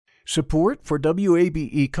Support for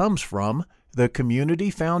WABE comes from the Community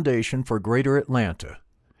Foundation for Greater Atlanta.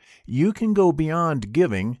 You can go beyond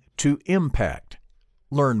giving to impact.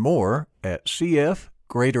 Learn more at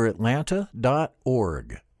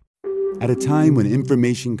cfgreateratlanta.org. At a time when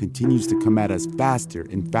information continues to come at us faster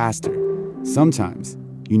and faster, sometimes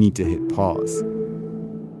you need to hit pause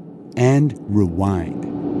and rewind.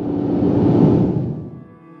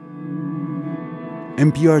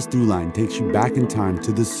 NPR's Throughline takes you back in time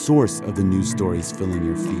to the source of the news stories filling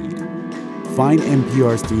your feed. Find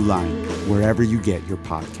NPR's Throughline wherever you get your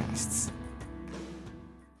podcasts.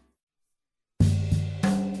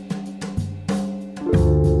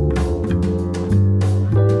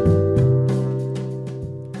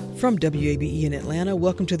 From WABE in Atlanta,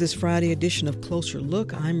 welcome to this Friday edition of Closer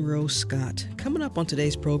Look. I'm Rose Scott. Coming up on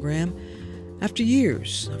today's program, after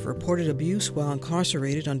years of reported abuse while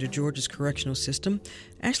incarcerated under Georgia's correctional system,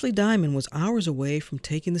 Ashley Diamond was hours away from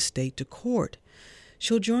taking the state to court.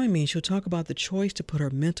 She'll join me and she'll talk about the choice to put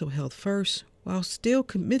her mental health first while still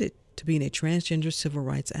committed to being a transgender civil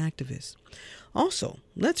rights activist. Also,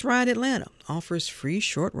 Let's Ride Atlanta offers free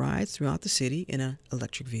short rides throughout the city in an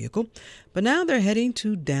electric vehicle, but now they're heading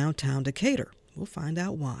to downtown Decatur. We'll find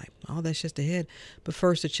out why. All that's just ahead. But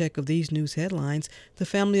first, a check of these news headlines. The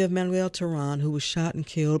family of Manuel Terán, who was shot and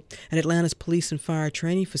killed at Atlanta's police and fire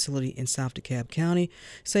training facility in South DeKalb County,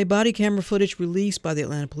 say body camera footage released by the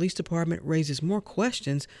Atlanta Police Department raises more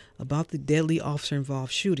questions about the deadly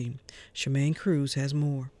officer-involved shooting. Shemaine Cruz has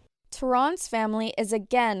more. Terán's family is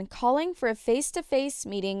again calling for a face-to-face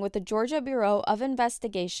meeting with the Georgia Bureau of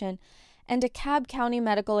Investigation and DeKalb County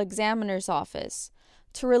Medical Examiner's Office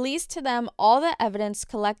to release to them all the evidence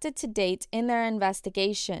collected to date in their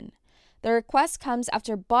investigation. The request comes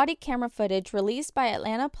after body camera footage released by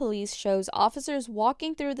Atlanta police shows officers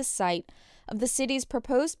walking through the site of the city's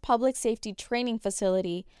proposed public safety training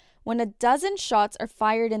facility when a dozen shots are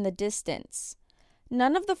fired in the distance.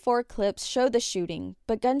 None of the 4 clips show the shooting,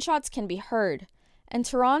 but gunshots can be heard, and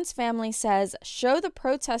Terán's family says show the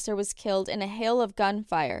protester was killed in a hail of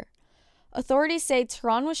gunfire. Authorities say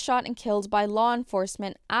Terán was shot and killed by law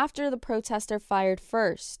enforcement after the protester fired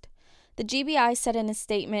first. The GBI said in a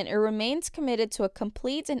statement it remains committed to a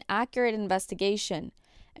complete and accurate investigation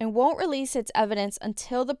and won't release its evidence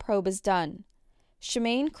until the probe is done.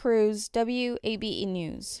 Shemaine Cruz, WABE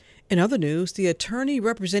News. In other news, the attorney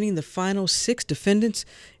representing the final 6 defendants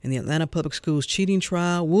in the Atlanta Public Schools cheating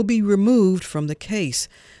trial will be removed from the case.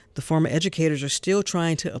 The former educators are still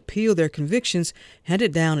trying to appeal their convictions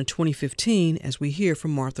handed down in 2015, as we hear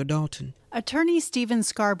from Martha Dalton. Attorney Stephen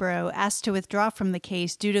Scarborough asked to withdraw from the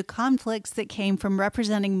case due to conflicts that came from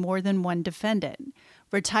representing more than one defendant.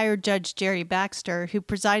 Retired Judge Jerry Baxter, who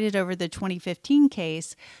presided over the 2015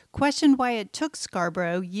 case, questioned why it took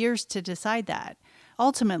Scarborough years to decide that.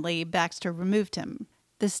 Ultimately, Baxter removed him.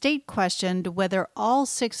 The state questioned whether all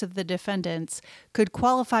 6 of the defendants could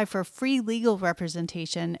qualify for free legal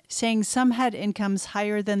representation, saying some had incomes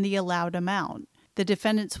higher than the allowed amount. The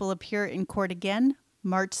defendants will appear in court again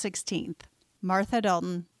March 16th. Martha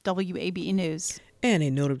Dalton, WABE News. And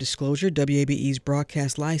a note of disclosure, WABE's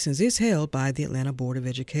broadcast license is held by the Atlanta Board of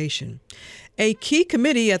Education. A key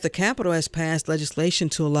committee at the Capitol has passed legislation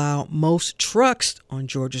to allow most trucks on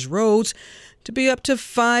Georgia's roads to be up to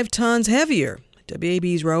 5 tons heavier.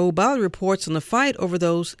 WABE's Raul Bali reports on the fight over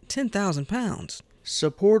those 10,000 pounds.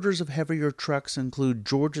 Supporters of heavier trucks include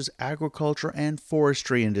Georgia's agriculture and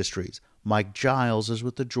forestry industries. Mike Giles is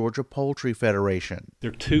with the Georgia Poultry Federation.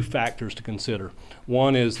 There are 2 factors to consider.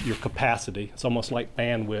 One is your capacity. It's almost like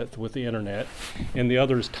bandwidth with the internet. And the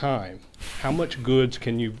other is time. How much goods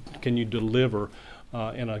can you deliver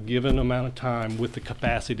in a given amount of time with the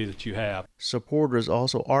capacity that you have? Supporters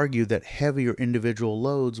also argue that heavier individual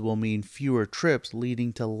loads will mean fewer trips,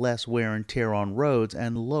 leading to less wear and tear on roads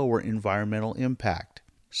and lower environmental impact.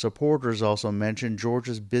 Supporters also mention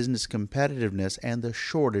Georgia's business competitiveness and the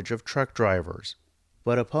shortage of truck drivers.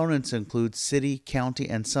 But opponents include city, county,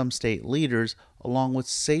 and some state leaders, along with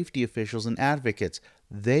safety officials and advocates.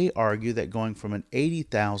 They argue that going from an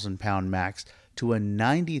 80,000-pound max to a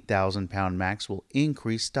 90,000-pound max will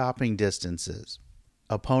increase stopping distances.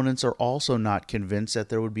 Opponents are also not convinced that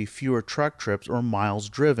there would be fewer truck trips or miles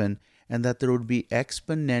driven, and that there would be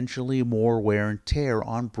exponentially more wear and tear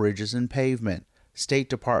on bridges and pavement. State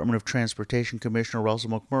Department of Transportation Commissioner Russell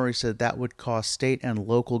McMurray said that would cost state and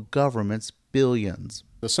local governments billions.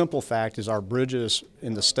 The simple fact is our bridges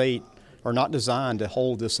in the state are not designed to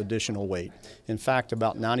hold this additional weight. In fact,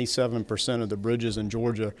 about 97% of the bridges in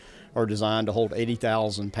Georgia are designed to hold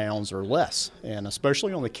 80,000 pounds or less. And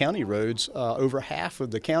especially on the county roads, over half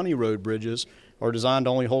of the county road bridges are designed to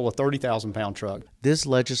only hold a 30,000-pound truck. This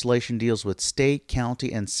legislation deals with state,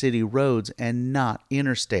 county, and city roads and not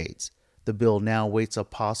interstates. The bill now awaits a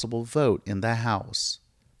possible vote in the House.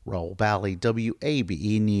 Raul Bally,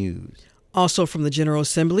 WABE News. Also from the General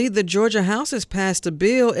Assembly, the Georgia House has passed a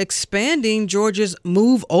bill expanding Georgia's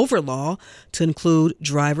move over law to include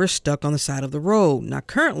drivers stuck on the side of the road. Now,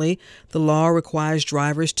 currently, the law requires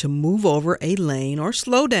drivers to move over a lane or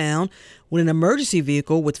slow down when an emergency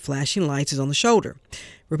vehicle with flashing lights is on the shoulder.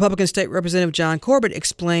 Republican State Representative John Corbett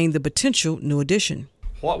explained the potential new addition.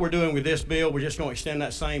 What we're doing with this bill, we're just going to extend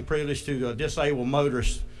that same privilege to disabled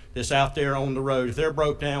motorists that's out there on the road. If they're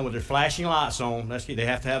broke down with their flashing lights on, they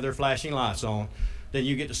have to have their flashing lights on, then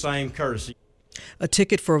you get the same courtesy. A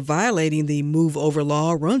ticket for violating the move over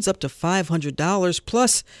law runs up to $500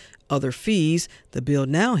 plus other fees. The bill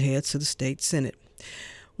now heads to the state Senate.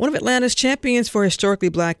 One of Atlanta's champions for historically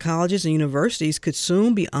black colleges and universities could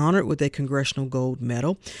soon be honored with a Congressional Gold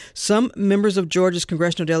Medal. Some members of Georgia's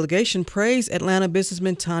congressional delegation praised Atlanta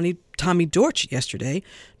businessman Tommy Dortch yesterday.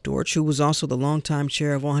 Dortch, who was also the longtime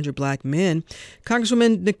chair of 100 Black Men.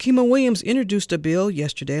 Congresswoman Nikema Williams introduced a bill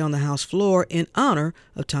yesterday on the House floor in honor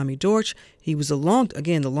of Tommy Dortch. He was the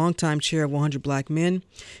longtime chair of 100 Black Men.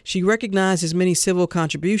 She recognized his many civil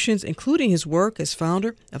contributions, including his work as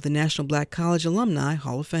founder of the National Black College Alumni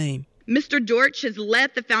Hall of Fame. Mr. Dortch has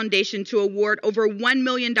led the foundation to award over $1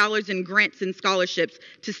 million in grants and scholarships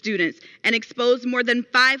to students and exposed more than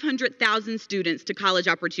 500,000 students to college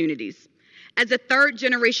opportunities. As a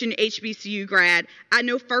third-generation HBCU grad, I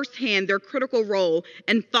know firsthand their critical role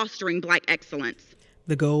in fostering black excellence.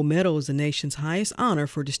 The gold medal is the nation's highest honor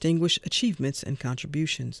for distinguished achievements and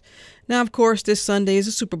contributions. Now, of course, this Sunday is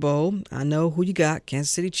the Super Bowl. I know who you got,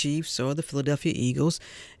 Kansas City Chiefs or the Philadelphia Eagles.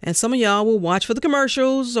 And some of y'all will watch for the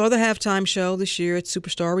commercials or the halftime show this year at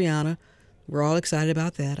Superstar Rihanna. We're all excited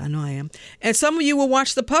about that. I know I am. And some of you will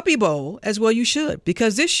watch the Puppy Bowl as well. You should,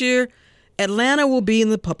 because this year Atlanta will be in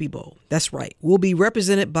the Puppy Bowl. That's right. We'll be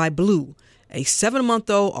represented by Blue, a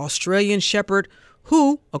 7-month-old Australian Shepherd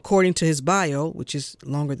who, according to his bio, which is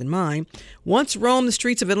longer than mine, once roamed the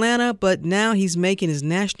streets of Atlanta, but now he's making his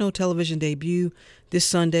national television debut this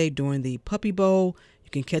Sunday during the Puppy Bowl.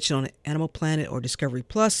 You can catch it on Animal Planet or Discovery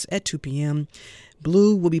Plus at 2 p.m.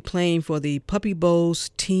 Blue will be playing for the Puppy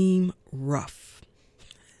Bowl's Team Rough.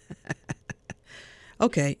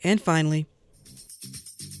 Okay, and finally,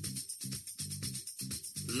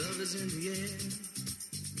 love is in the air,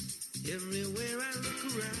 everywhere I look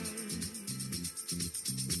around.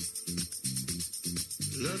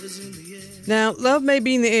 Love is in the air. Now, love may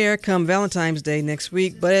be in the air come Valentine's Day next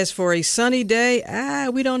week, but as for a sunny day,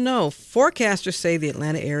 we don't know. Forecasters say the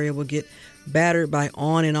Atlanta area will get battered by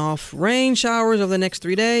on and off rain showers over the next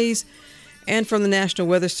 3 days. And from the National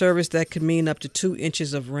Weather Service, that could mean up to 2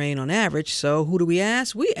 inches of rain on average. So who do we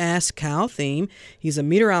ask? We ask Kyle Thiem. He's a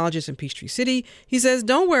meteorologist in Peachtree City. He says,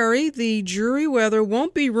 don't worry, the dreary weather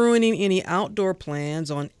won't be ruining any outdoor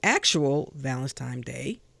plans on actual Valentine's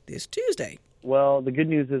Day this Tuesday. Well, the good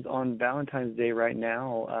news is on Valentine's Day right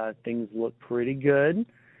now, things look pretty good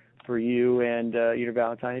for you and your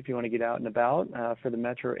Valentine if you want to get out and about. For the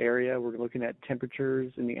metro area, we're looking at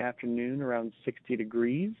temperatures in the afternoon around 60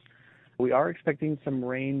 degrees. We are expecting some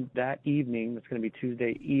rain that evening. That's going to be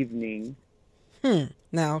Tuesday evening.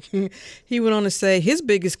 Now, he went on to say his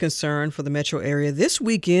biggest concern for the metro area this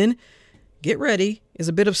weekend, get ready, is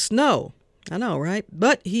a bit of snow. I know, right?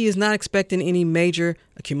 But he is not expecting any major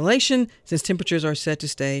accumulation since temperatures are set to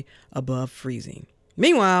stay above freezing.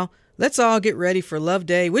 Meanwhile, let's all get ready for Love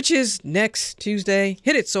Day, which is next Tuesday.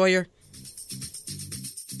 Hit it, Sawyer.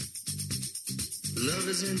 Love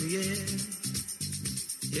is in the air,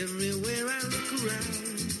 everywhere I look around.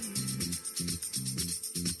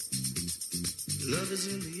 Love is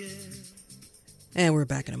in the air. And we're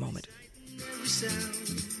back in a moment. Every sound.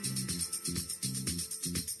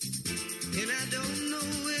 And I don't know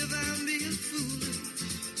if I'm being foolish,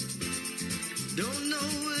 don't know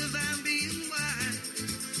if I'm being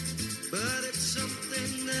wise, but it's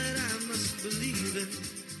something that I must believe in.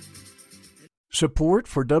 Support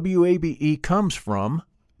for WABE comes from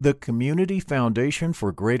the Community Foundation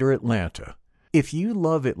for Greater Atlanta. If you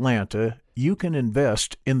love Atlanta, you can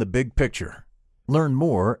invest in the big picture. Learn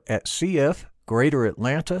more at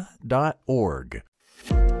cfgreateratlanta.org.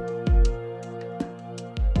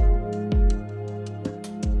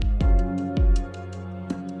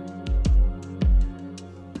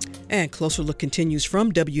 And Closer Look continues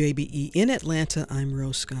from WABE in Atlanta. I'm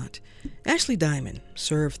Rose Scott. Ashley Diamond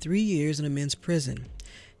served 3 years in a men's prison.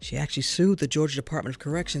 She actually sued the Georgia Department of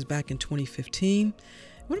Corrections back in 2015. I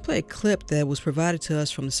want to play a clip that was provided to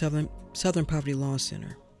us from the Southern Poverty Law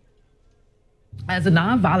Center. As a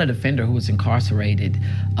nonviolent offender who was incarcerated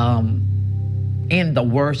in the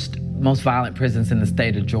worst, most violent prisons in the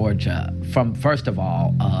state of Georgia, first of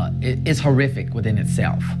all, it's horrific within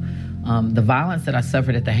itself. The violence that I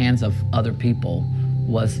suffered at the hands of other people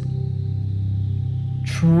was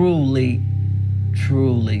truly,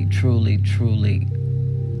 truly, truly, truly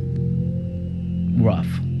rough.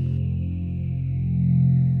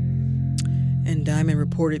 And Diamond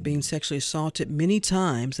reported being sexually assaulted many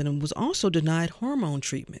times and was also denied hormone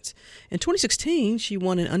treatments. In 2016, she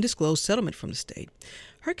won an undisclosed settlement from the state.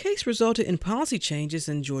 Her case resulted in policy changes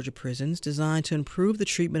in Georgia prisons designed to improve the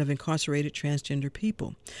treatment of incarcerated transgender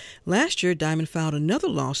people. Last year, Diamond filed another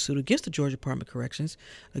lawsuit against the Georgia Department of Corrections,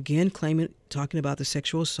 again talking about the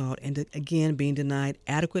sexual assault and again being denied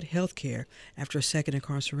adequate health care after a second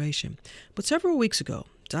incarceration. But several weeks ago,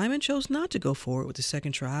 Diamond chose not to go forward with the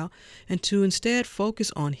second trial and to instead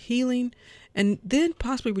focus on healing and then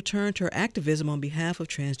possibly return to her activism on behalf of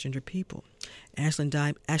transgender people.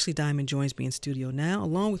 Ashley Diamond joins me in studio now,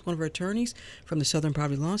 along with one of her attorneys from the Southern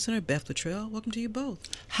Poverty Law Center, Beth Luttrell. Welcome to you both.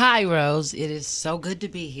 Hi, Rose. It is so good to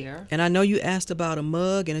be here. And I know you asked about a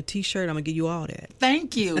mug and a T-shirt. I'm going to give you all that.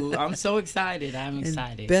 Thank you. I'm so excited. I'm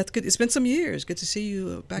excited. Beth, it's been some years. Good to see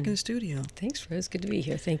you back in the studio. Thanks, Rose. Good to be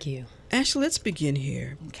here. Thank you. Ashley, let's begin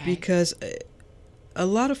here. Okay. Because a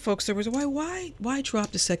lot of folks, there was, why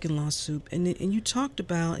drop the second lawsuit? And you talked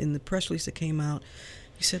about in the press release that came out,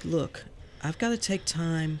 you said, look, I've got to take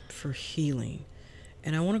time for healing.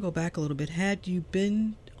 And I want to go back a little bit. Had you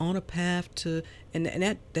been on a path to, and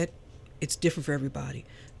that it's different for everybody,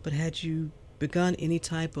 but had you begun any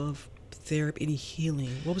type of therapy, any healing?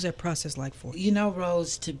 What was that process like for you? You know,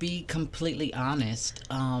 Rose, to be completely honest,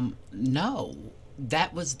 no.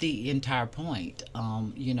 That was the entire point.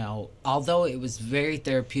 You know, although it was very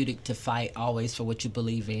therapeutic to fight always for what you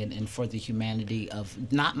believe in and for the humanity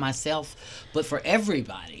of not myself, but for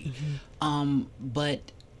everybody. Mm-hmm.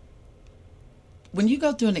 But when you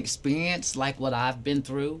go through an experience like what I've been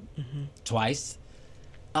through twice,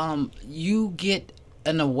 you get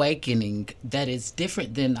an awakening that is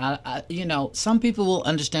different than, you know, some people will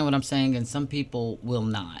understand what I'm saying and some people will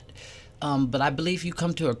not. But I believe you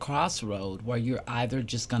come to a crossroad where you're either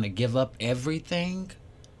just going to give up everything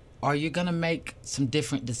or you're going to make some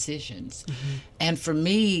different decisions. Mm-hmm. And for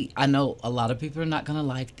me, I know a lot of people are not going to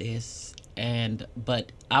like this,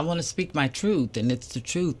 but I want to speak my truth, and it's the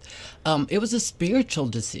truth. It was a spiritual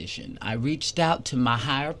decision. I reached out to my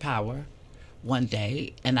higher power one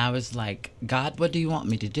day, and I was like, God, what do you want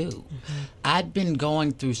me to do? Mm-hmm. I'd been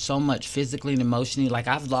going through so much physically and emotionally. Like,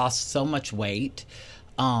 I've lost so much weight.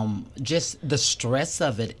 Just the stress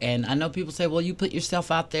of it. And I know people say, well, you put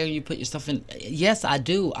yourself out there, you put yourself in. Yes, I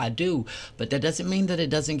do. But that doesn't mean that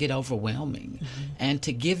it doesn't get overwhelming. Mm-hmm. And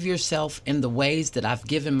to give yourself in the ways that I've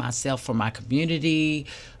given myself for my community,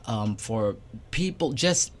 for people,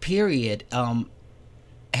 just period,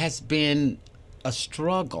 has been a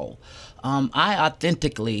struggle. I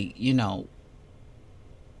authentically, you know,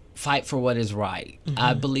 fight for what is right. Mm-hmm.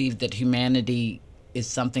 I believe that humanity is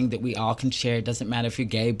something that we all can share. It doesn't matter if you're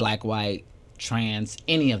gay, black, white, trans,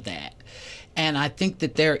 any of that. And I think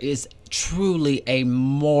that there is truly a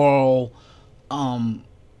moral, how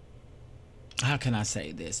can I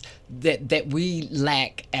say this? That we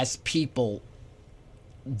lack as people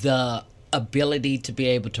the ability to be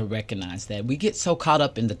able to recognize that. We get so caught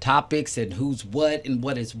up in the topics and who's what and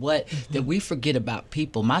what is what that we forget about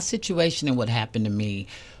people. My situation and what happened to me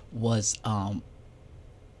was,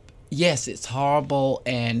 yes, it's horrible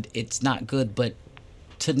and it's not good, but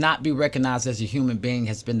to not be recognized as a human being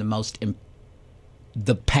has been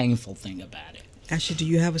the painful thing about it. Ashley, do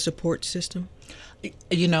you have a support system?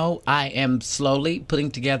 You know, I am slowly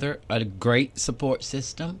putting together a great support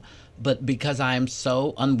system, but because I am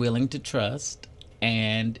so unwilling to trust,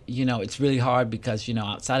 and, you know, it's really hard because, you know,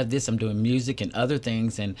 outside of this, I'm doing music and other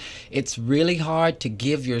things, and it's really hard to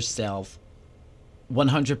give yourself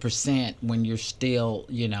 100% when you're still,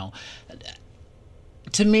 you know.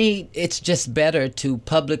 To me, it's just better to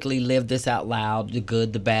publicly live this out loud, the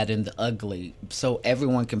good, the bad, and the ugly, so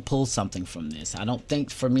everyone can pull something from this. I don't think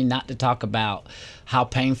for me not to talk about how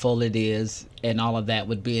painful it is and all of that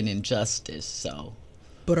would be an injustice. So,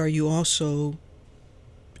 but are you also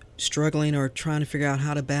struggling or trying to figure out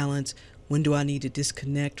how to balance, when do I need to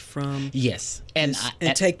disconnect from? Yes. And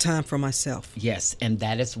take time for myself? Yes, and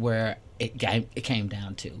that is where it came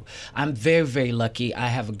down to. I'm very, very lucky. I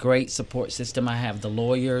have a great support system. I have the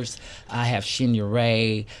lawyers. I have Shinya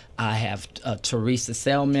Ray. I have Teresa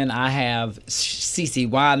Selman. I have Cece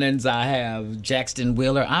Winans. I have Jackson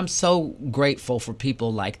Wheeler. I'm so grateful for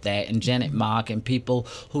people like that, and Janet Mock, and people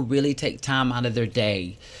who really take time out of their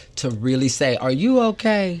day to really say, are you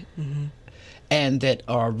okay? Mm-hmm. And that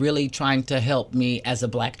are really trying to help me as a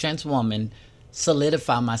Black trans woman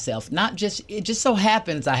solidify myself. Not just, it just so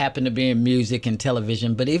happens I happen to be in music and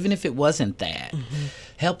television, but even if it wasn't that, mm-hmm.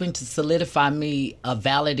 helping to solidify me a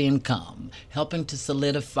valid income, helping to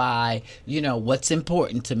solidify, what's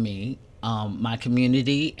important to me, my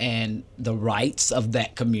community and the rights of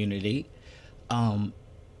that community.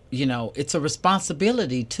 It's a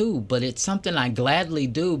responsibility too, but it's something I gladly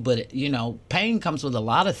do. But, pain comes with a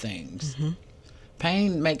lot of things. Mm-hmm.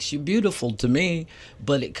 Pain makes you beautiful to me,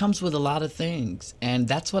 but it comes with a lot of things. And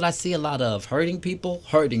that's what I see a lot of, hurting people.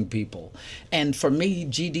 And for me,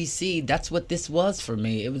 GDC, that's what this was for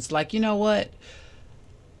me. It was like, you know what?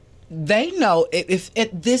 They know if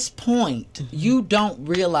at this point mm-hmm. you don't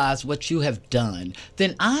realize what you have done,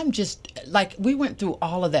 then I'm just, like, we went through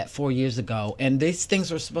all of that 4 years ago, and these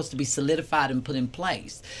things were supposed to be solidified and put in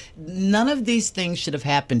place. None of these things should have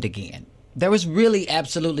happened again. There was really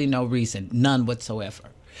absolutely no reason, none whatsoever.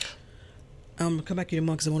 Come back to you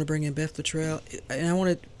tomorrow because I want to bring in Beth Luttrell, and I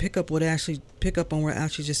want to pick up on what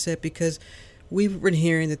Ashley just said, because we've been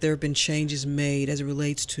hearing that there have been changes made as it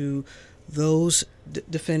relates to those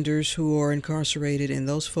defenders who are incarcerated and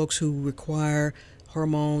those folks who require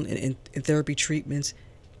hormone and therapy treatments.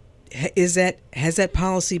 Has that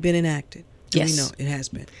policy been enacted? Yes. We know it has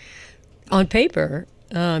been. On paper,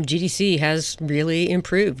 GDC has really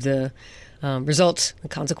improved. The results and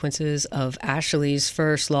consequences of Ashley's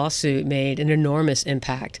first lawsuit made an enormous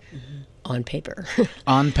impact mm-hmm. on paper.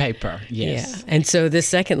 On paper, yes. Yeah. And so this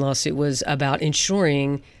second lawsuit was about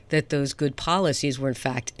ensuring that those good policies were in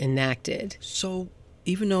fact enacted. So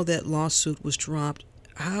even though that lawsuit was dropped,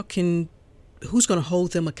 who's going to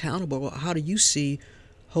hold them accountable? How do you see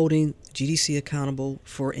holding GDC accountable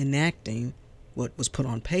for enacting what was put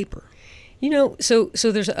on paper? So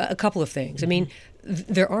there's a couple of things. Mm-hmm. I mean,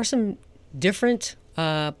 there are some different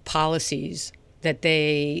policies that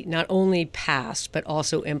they not only passed but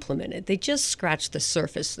also implemented. They just scratched the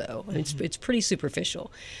surface, though. Mm-hmm. It's pretty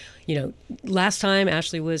superficial. Last time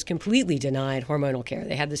Ashley was completely denied hormonal care.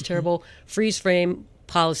 They had this terrible freeze frame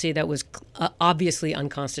policy that was obviously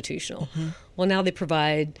unconstitutional. Mm-hmm. Well, now they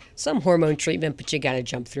provide some hormone treatment, but you got to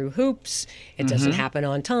jump through hoops. It mm-hmm. doesn't happen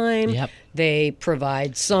on time. Yep. They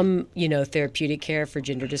provide some, therapeutic care for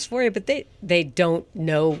gender dysphoria, but they don't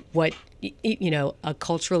know what, a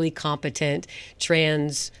culturally competent,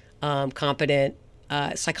 trans competent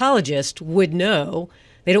psychologist would know.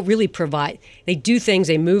 They don't really provide. They do things.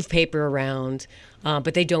 They move paper around,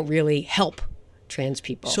 but they don't really help trans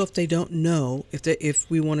people. So if they don't know, if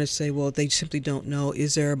we want to say, well, they simply don't know,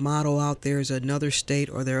 is there a model out there? Is there another state,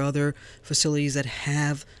 or are there other facilities that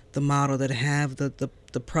have the model, that have the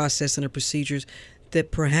process and the procedures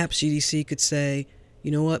that perhaps GDC could say,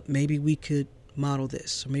 you know what, maybe we could model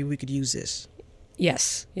this, or maybe we could use this?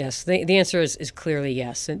 Yes. The answer is clearly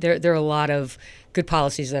yes. And there are a lot of good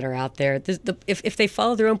policies that are out there. If they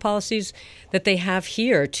follow their own policies that they have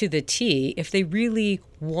here to the T, if they really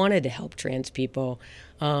wanted to help trans people,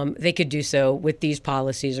 they could do so with these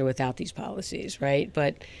policies or without these policies, right?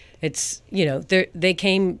 But it's, they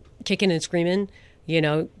came kicking and screaming,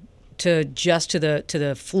 to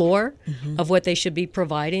the floor mm-hmm. of what they should be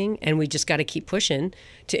providing, and we just got to keep pushing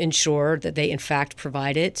to ensure that they in fact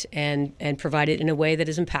provide it and provide it in a way that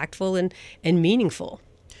is impactful and meaningful.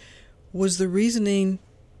 Was the reasoning,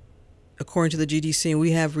 according to the GDC, and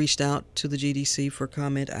we have reached out to the GDC for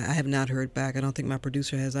comment, I have not heard back. I don't think my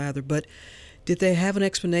producer has either, but did they have an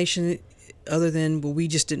explanation other than, well, we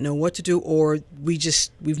just didn't know what to do, or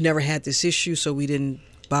we've never had this issue, so we didn't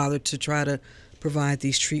bother to try to provide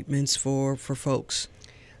these treatments for folks?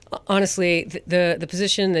 Honestly, the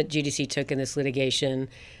position that GDC took in this litigation,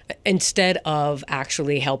 instead of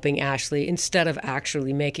actually helping Ashley, instead of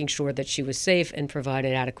actually making sure that she was safe and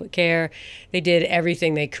provided adequate care, they did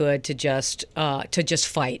everything they could to just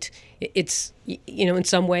fight. It's, in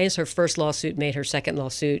some ways, her first lawsuit made her second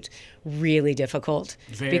lawsuit really difficult.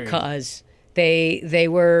 Very. Because they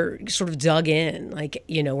were sort of dug in, like,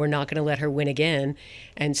 we're not going to let her win again.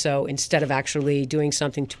 And so instead of actually doing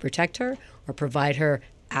something to protect her or provide her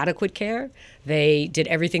adequate care, they did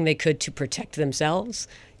everything they could to protect themselves,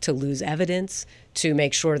 to lose evidence, to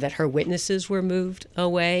make sure that her witnesses were moved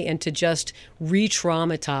away, and to just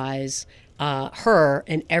re-traumatize her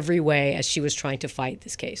in every way as she was trying to fight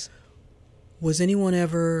this case. Was anyone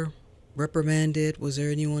ever reprimanded? Was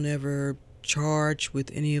there anyone ever charged with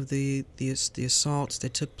any of the assaults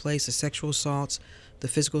that took place, the sexual assaults, the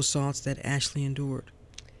physical assaults that Ashley endured?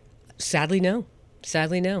 Sadly, no.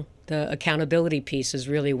 Sadly, no. The accountability piece is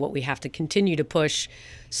really what we have to continue to push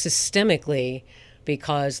systemically,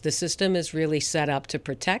 because the system is really set up to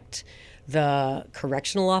protect the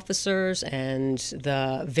correctional officers and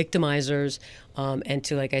the victimizers, and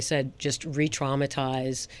to, like I said, just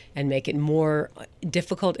re-traumatize and make it more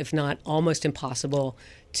difficult, if not almost impossible,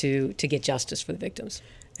 to get justice for the victims.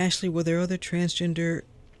 Ashley, were there other transgender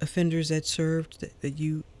offenders that served that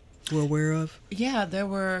you were aware of? Yeah, there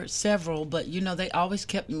were several, but they always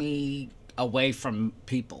kept me away from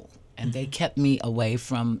people, and they kept me away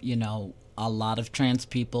from a lot of trans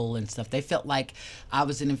people and stuff. They felt like I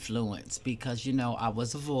was an influence because I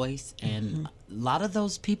was a voice, and a lot of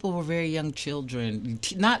those people were very young children,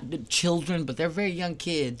 not children, but they're very young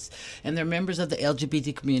kids, and they're members of the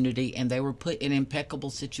LGBT community, and they were put in impeccable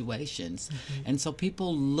situations. And so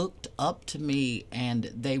people looked up to me, and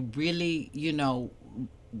they really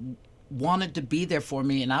wanted to be there for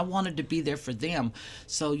me, and I wanted to be there for them.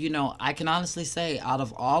 So I can honestly say, out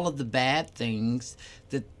of all of the bad things,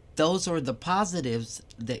 that those are the positives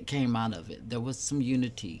that came out of it. There was some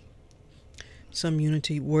unity. Some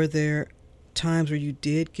unity. Were there times where you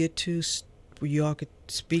did get to, where you all could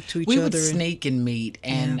speak to each other? We would sneak and meet,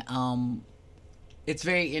 and it's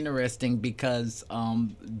very interesting because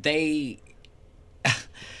they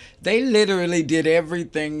literally did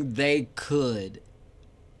everything they could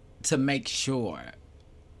to make sure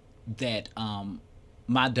that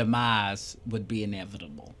my demise would be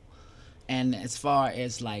inevitable. And as far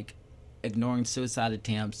as ignoring suicide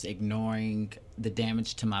attempts, ignoring the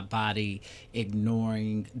damage to my body,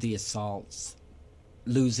 ignoring the assaults,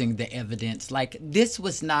 losing the evidence, this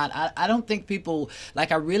was not, I don't think people, I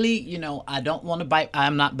really, I don't want to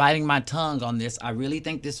I'm not biting my tongue on this. I really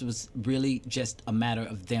think this was really just a matter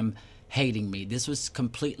of them hating me. This was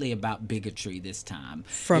completely about bigotry this time.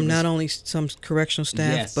 From not only some correctional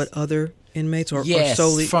staff, yes, but other inmates, or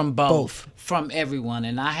solely from both, from everyone.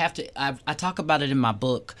 And I talk about it in my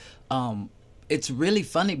book. It's really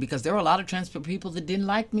funny because there were a lot of trans people that didn't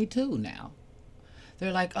like me too now.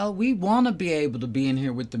 They're like, oh, we want to be able to be in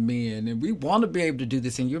here with the men, and we want to be able to do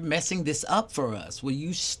this, and you're messing this up for us. Will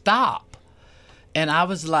you stop? And I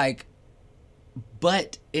was like,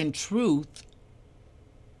 but in truth,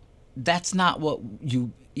 that's not what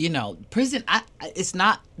prison, it's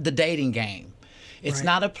not the dating game. It's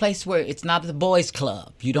not a place where, it's not the boys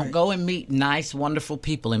club. You don't go and meet nice, wonderful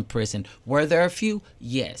people in prison. Were there a few?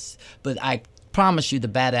 Yes. But I promise you the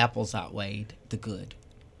bad apples outweighed the good.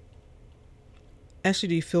 Ashley,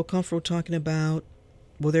 do you feel comfortable talking about,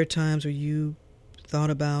 were there times where you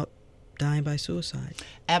thought about dying by suicide?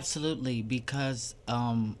 Absolutely, because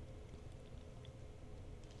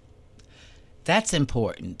that's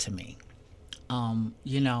important to me.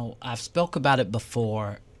 I've spoke about it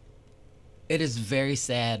before. It is very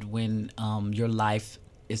sad when your life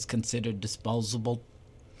is considered disposable,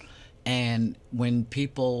 and when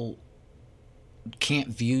people can't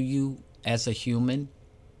view you as a human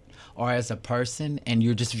or as a person, and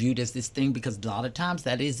you're just viewed as this thing, because a lot of times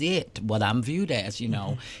that is what I'm viewed as,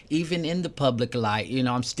 even in the public light,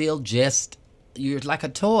 I'm still just, you're like a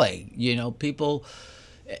toy, people,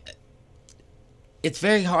 it's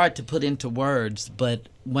very hard to put into words, but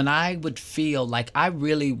when I would feel like I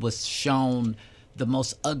really was shown the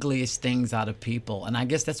most ugliest things out of people, and I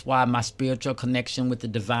guess that's why my spiritual connection with the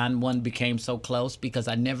Divine One became so close, because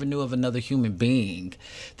I never knew of another human being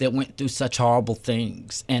that went through such horrible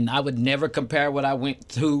things. And I would never compare what I went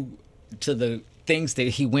through to the things that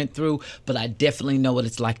he went through, but I definitely know what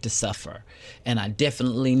it's like to suffer, and I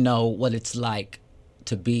definitely know what it's like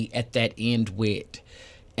to be at that end with,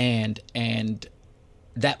 and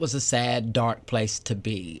that was a sad, dark place to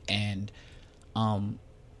be. And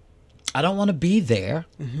I don't want to be there,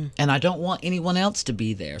 and I don't want anyone else to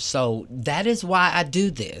be there. So that is why I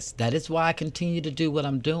do this. That is why I continue to do what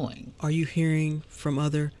I'm doing. Are you hearing from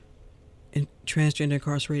other transgender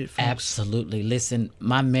incarcerated folks? Absolutely. Listen,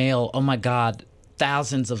 my mail, oh my God,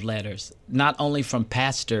 thousands of letters, not only from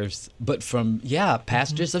pastors, but from,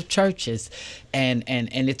 pastors of churches. And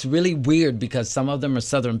it's really weird because some of them are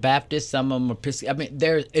Southern Baptists, some of them are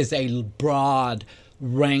there is a broad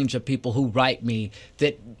range of people who write me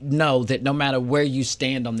that know that no matter where you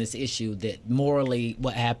stand on this issue, that morally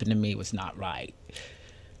what happened to me was not right.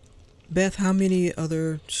 Beth, how many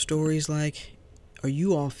other stories or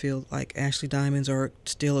you all feel like Ashley Diamonds are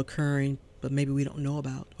still occurring, but maybe we don't know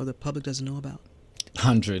about, or the public doesn't know about?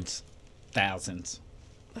 Hundreds, thousands.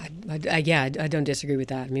 I don't disagree with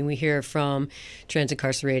that. I mean, we hear from trans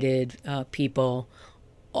incarcerated people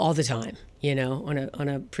all the time, on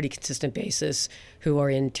a pretty consistent basis, who are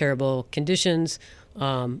in terrible conditions.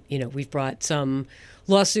 We've brought some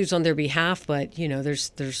lawsuits on their behalf, but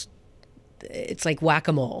there's it's like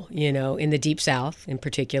whack-a-mole, in the Deep South in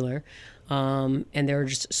particular, and there are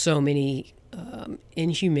just so many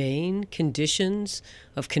inhumane conditions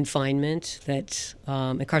of confinement that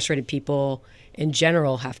incarcerated people in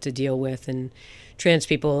general have to deal with, and trans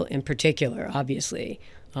people in particular, obviously.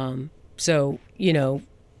 So,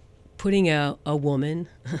 putting a woman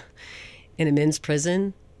in a men's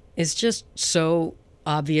prison is just so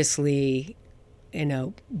obviously,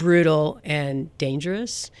 brutal and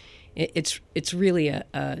dangerous. It's really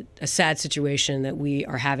a sad situation that we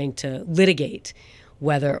are having to litigate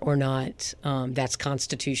whether or not that's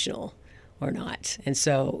constitutional or not. And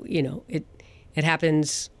so, it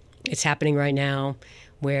happens. It's happening right now,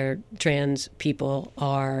 where trans people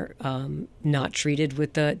are not treated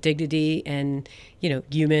with the dignity and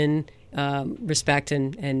human respect,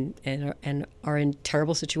 and are in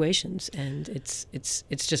terrible situations, and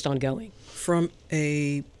it's just ongoing. From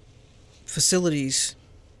a facilities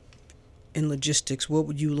and logistics, what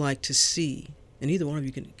would you like to see? And either one of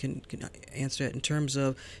you can answer that in terms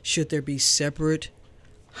of, should there be separate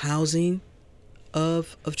housing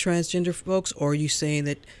of transgender folks, or are you saying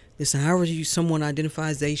that, listen, however someone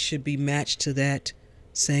identifies, they should be matched to that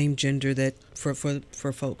same gender that for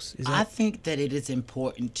folks? I think that it is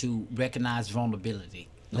important to recognize vulnerability.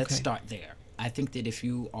 Let's start there. I think that if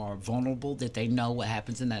you are vulnerable, that they know what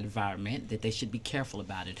happens in that environment, that they should be careful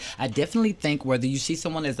about it. I definitely think whether you see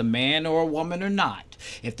someone as a man or a woman or not,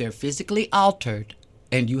 if they're physically altered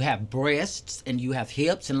and you have breasts and you have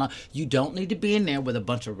hips, and you don't need to be in there with a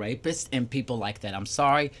bunch of rapists and people like that. I'm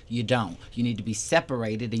sorry, you don't. You need to be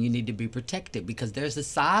separated, and you need to be protected, because there's a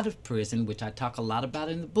side of prison, which I talk a lot about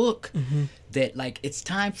in the book, that it's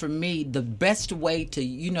time for me, the best way to,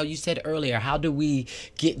 you said earlier, how do we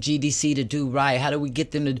get GDC to do right? How do we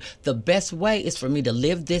get them to, the best way is for me to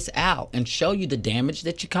live this out and show you the damage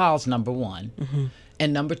that you cause, number one.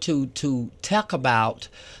 And number two, to talk about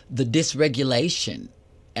the dysregulation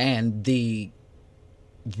and the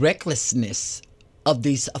recklessness of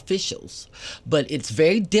these officials. But it's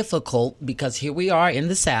very difficult, because here we are in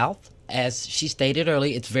the South, as she stated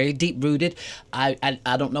earlier, it's very deep-rooted. I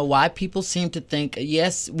don't know why people seem to think,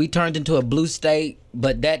 yes, we turned into a blue state,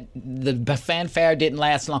 but that the fanfare didn't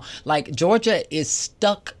last long. Like, Georgia is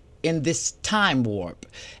stuck in this time warp.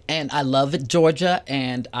 And I love it, Georgia,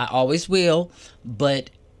 and I always will, but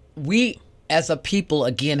we as a people,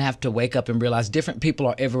 again, have to wake up and realize different people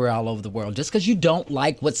are everywhere all over the world. Just because you don't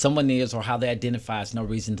like what someone is or how they identify is no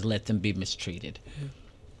reason to let them be mistreated.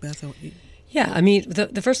 Beth, yeah, I mean,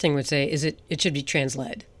 the first thing I would say is it should be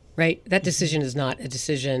trans-led, right? That decision is not a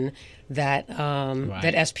decision that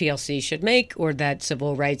that SPLC should make, or that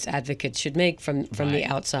civil rights advocates should make from the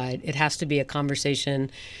outside. It has to be a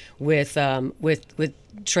conversation with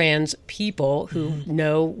trans people who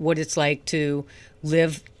know what it's like to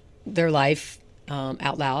live their life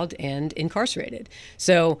out loud and incarcerated.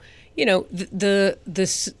 So,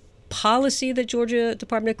 the policy that Georgia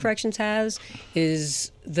Department of Corrections has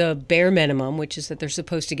is the bare minimum, which is that they're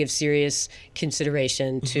supposed to give serious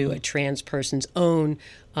consideration to a trans person's own,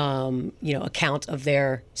 account of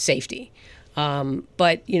their safety.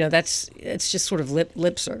 But it's just sort of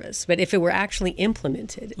lip service. But if it were actually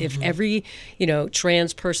implemented, if every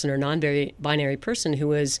trans person or non-binary person who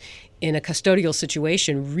was in a custodial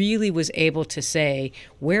situation really was able to say,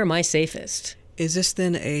 where am I safest? Is this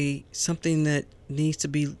then something that needs to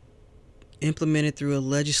be implemented through a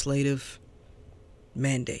legislative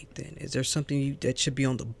mandate then? Is there something that should be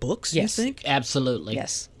on the books, yes, you think? Absolutely.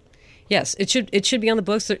 Yes, it should be on the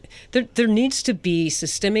books. There needs to be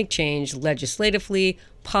systemic change legislatively,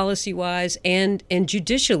 policy-wise, and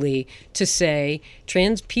judicially to say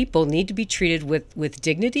trans people need to be treated with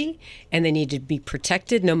dignity, and they need to be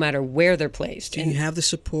protected no matter where they're placed. Do you have the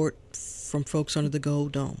support from folks under the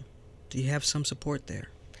Gold Dome? Do you have some support there?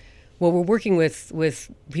 Well, we're working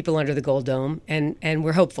with people under the Gold Dome, and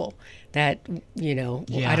we're hopeful that,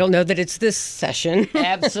 I don't know that it's this session.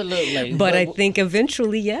 Absolutely. But I think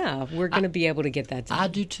eventually, we're going to be able to get that done. I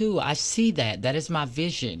do too. I see that. That is my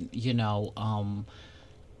vision,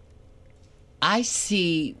 I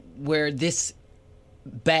see where this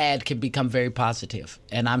bad can become very positive,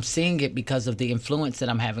 and I'm seeing it because of the influence that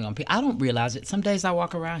I'm having on people. I don't realize it. Some days I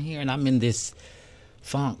walk around here and I'm in this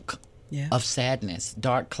funk of sadness,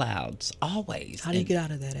 dark clouds, always. How do you get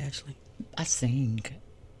out of that, Ashley? I sing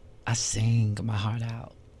my heart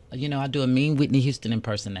out. I do a mean Whitney Houston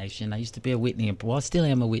impersonation. I used to be a Whitney, well, I still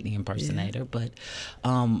am a Whitney impersonator, but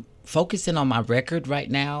focusing on my record right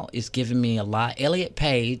now is giving me a lot. Elliot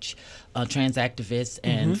Page, a trans activist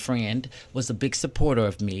and friend, was a big supporter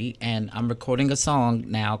of me, and I'm recording a song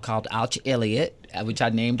now called Ouch Elliot, which I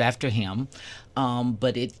named after him.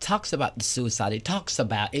 But it talks about the suicide.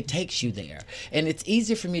 It takes you there. And it's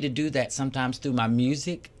easier for me to do that sometimes through my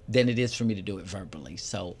music than it is for me to do it verbally.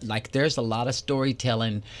 So, there's a lot of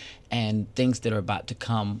storytelling and things that are about to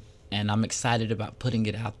come, and I'm excited about putting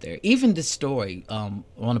it out there. Even this story, I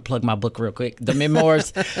want to plug my book real quick. The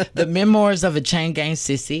Memoirs of a Chain Gang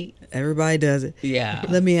Sissy. Everybody does it. Yeah.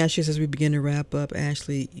 Let me ask you, as we begin to wrap up,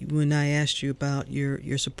 Ashley, when I asked you about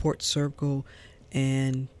your support circle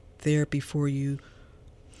and therapy for you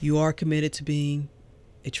are committed to being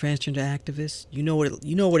a transgender activist. You know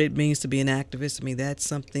what it means to be an activist. I mean, that's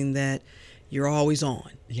something that you're always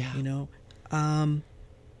on. Yeah.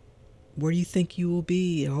 Where do you think you will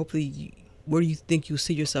be? Hopefully, where do you think you'll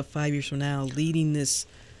see yourself 5 years from now leading this?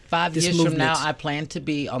 5 this years movement? from now, I plan to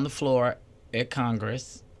be on the floor at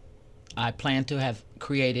Congress. I plan to have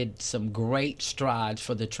created some great strides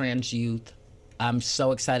for the trans youth. I'm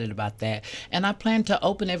so excited about that. And I plan to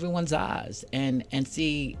open everyone's eyes and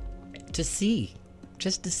see.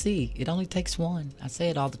 It only takes one. I say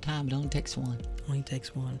it all the time. It only takes one. Only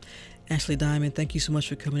takes one. Ashley Diamond, thank you so much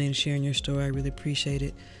for coming in and sharing your story. I really appreciate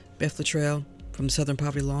it. Beth Luttrell from the Southern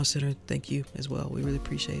Poverty Law Center, thank you as well. We really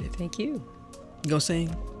appreciate it. Thank you. You gonna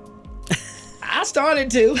sing? I started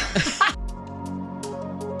to.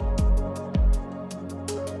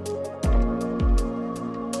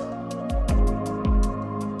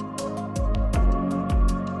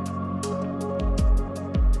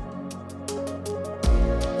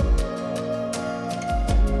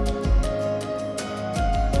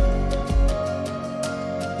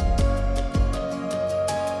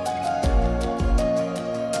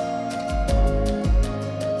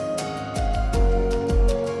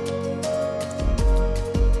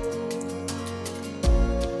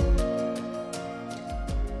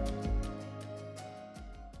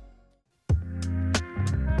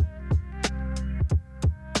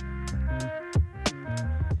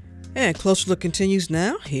 And Closer Look continues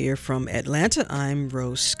now here from Atlanta. I'm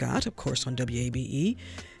Rose Scott, of course, on WABE.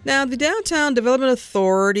 Now, the Downtown Development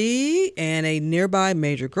Authority and a nearby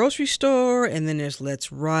major grocery store, and then there's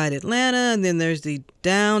Let's Ride Atlanta, and then there's the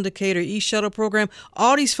Down Decatur E-Shuttle program.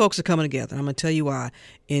 All these folks are coming together. I'm going to tell you why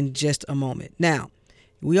in just a moment. Now,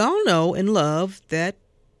 we all know and love that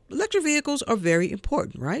electric vehicles are very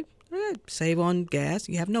important, right? Save on gas,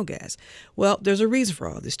 you have no gas. Well, there's a reason for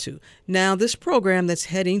all this, too. Now, this program that's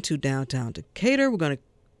heading to downtown Decatur, we're going to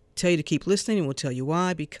tell you to keep listening, and we'll tell you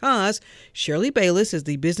why. Because Shirley Bayless is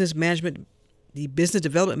the business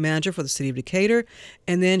development manager for the city of Decatur,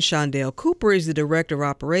 and then Shondell Cooper is the director of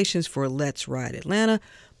operations for Let's Ride Atlanta.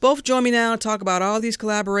 Both join me now to talk about all these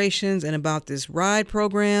collaborations and about this ride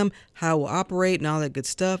program, how it will operate, and all that good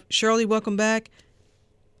stuff. Shirley, welcome back.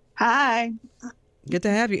 Hi. Good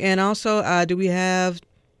to have you. And also, do we have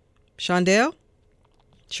Shondell?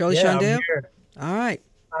 Shirley Yeah, Shondell? I'm here. All right.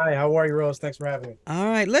 Hi, how are you, Rose? Thanks for having me. All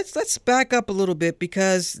right. Let's back up a little bit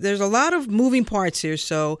because there's a lot of moving parts here.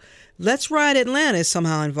 So Let's Ride Atlanta is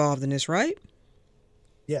somehow involved in this, right?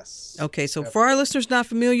 Yes. Okay. So for our listeners not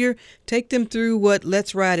familiar, take them through what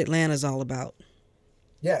Let's Ride Atlanta is all about.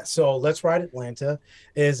 Yeah, so Let's Ride Atlanta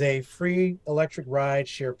is a free electric ride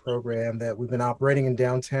share program that we've been operating in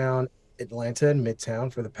downtown Atlanta and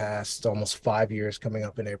Midtown for the past almost 5 years, coming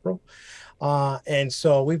up in April. And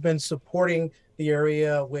so we've been supporting the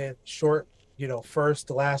area with short, first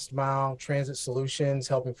to last mile transit solutions,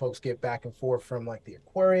 helping folks get back and forth from like the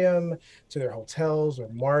aquarium to their hotels or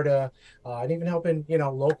MARTA, and even helping,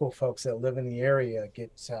 local folks that live in the area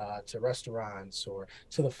get to restaurants or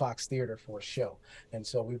to the Fox Theater for a show. And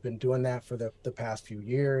so we've been doing that for the past few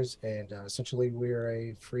years. And essentially we're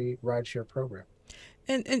a free rideshare program.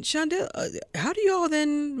 And Shondell, how do you all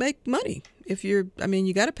then make money? You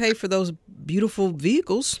got to pay for those beautiful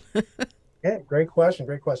vehicles. Yeah, great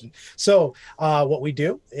question. So what we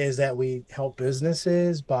do is that we help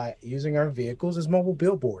businesses by using our vehicles as mobile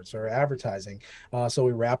billboards or advertising. So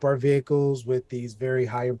we wrap our vehicles with these very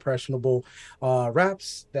high impressionable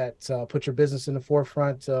wraps that put your business in the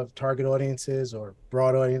forefront of target audiences or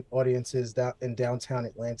broad audiences in downtown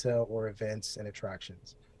Atlanta or events and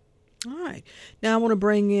attractions. All right. Now I want to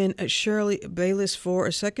bring in Shirley Bayless for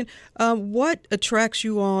a second. What attracts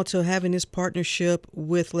you all to having this partnership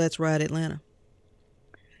with Let's Ride Atlanta?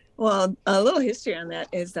 Well, a little history on that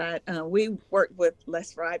is that we worked with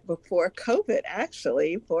Let's Ride before COVID,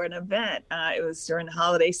 actually, for an event. It was during the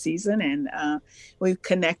holiday season, and we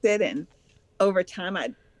connected. And over time,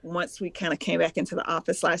 once we kind of came back into the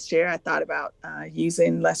office last year, I thought about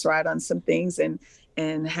using Let's Ride on some things,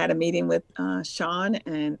 and had a meeting with Sean,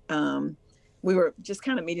 and we were just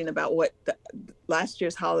kind of meeting about what last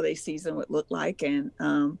year's holiday season would look like. And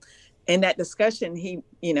in that discussion,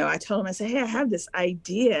 I told him, I said, hey, I have this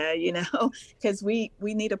idea, because we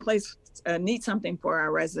need a place, need something for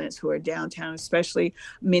our residents who are downtown, especially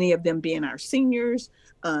many of them being our seniors.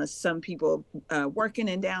 Some people working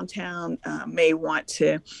in downtown may want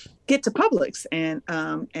to get to Publix, and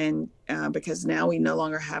because now we no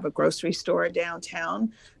longer have a grocery store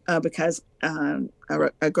downtown, because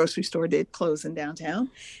a grocery store did close in downtown.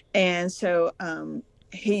 And so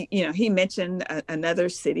he mentioned another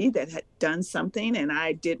city that had done something, and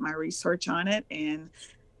I did my research on it and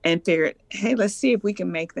figured, hey, let's see if we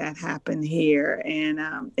can make that happen here.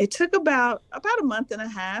 And it took about a month and a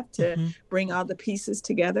half to bring all the pieces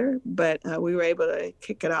together, but we were able to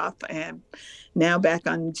kick it off. And now back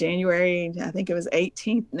on January, I think it was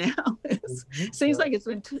 18th now. Seems like it's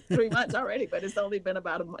been 3 months already, but it's only been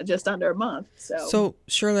about just under a month. So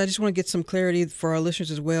Shirley, I just want to get some clarity for our listeners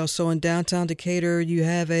as well. So in downtown Decatur, you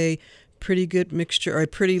have a pretty good mixture, or a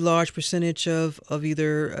pretty large percentage of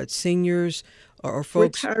either seniors or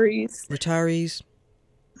folks, retirees.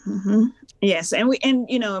 Mm-hmm. Yes, and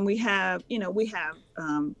we have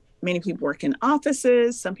many people work in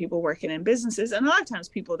offices, some people working in businesses, and a lot of times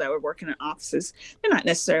people that were working in offices, they're not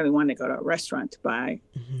necessarily wanting to go to a restaurant to buy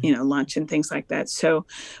lunch and things like that. So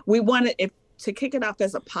we wanted to kick it off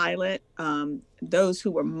as a pilot. Those who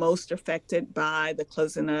were most affected by the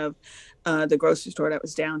closing of the grocery store that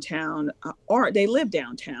was downtown, or they live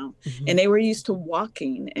downtown, and they were used to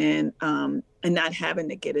walking and not having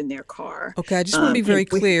to get in their car. Okay, I just want to be very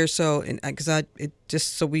clear. So, because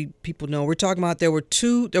just so people know, we're talking about there was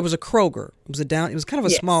a Kroger. It was kind of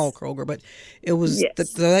a small Kroger, but it was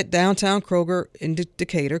the downtown Kroger in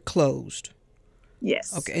Decatur closed.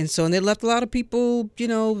 Yes. Okay, and they left a lot of people,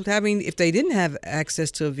 having, if they didn't have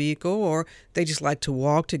access to a vehicle or they just like to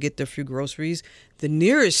walk to get their few groceries, the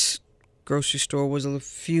nearest grocery store was a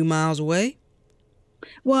few miles away.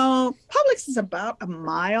 Well, Publix is about a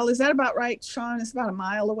mile. Is that about right, Sean? It's about a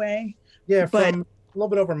mile away. Yeah, from a little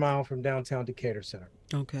bit over a mile from downtown Decatur Center.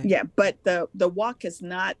 Okay. Yeah, but the walk is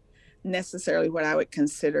not necessarily what I would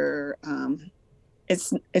consider.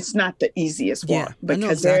 It's not the easiest walk,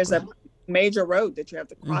 because there's a major road that you have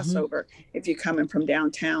to cross over if you're coming from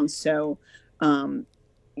downtown. So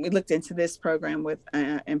we looked into this program with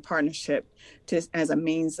in partnership just as a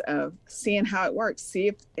means of seeing how it works, see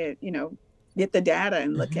if it, get the data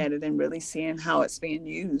and look at it and really seeing how it's being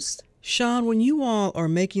used. Sean, when you all are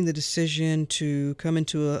making the decision to come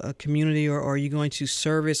into a community, or are you going to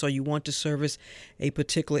service, or you want to service a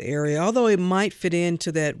particular area, although it might fit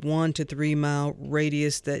into that 1 to 3 mile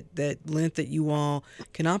radius, that length that you all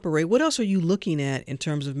can operate, what else are you looking at in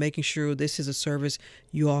terms of making sure this is a service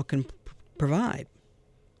you all can provide?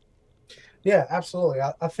 Yeah, absolutely.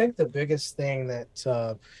 I think the biggest thing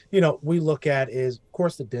that, we look at is, of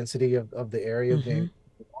course, the density of the area being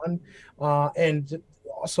one. And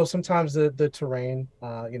also sometimes the terrain,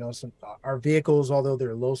 our vehicles, although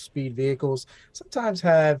they're low speed vehicles, sometimes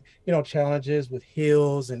have, challenges with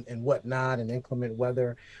hills and whatnot and inclement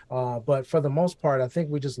weather. But for the most part, I think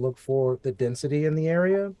we just look for the density in the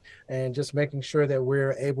area and just making sure that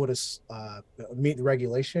we're able to meet the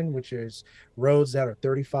regulation, which is roads that are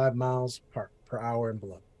 35 miles per hour and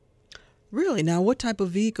below. Really? Now, what type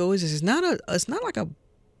of vehicle is this? It's not like a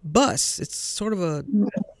bus. It's sort of a...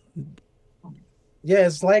 Yeah,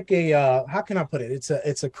 it's like how can I put it?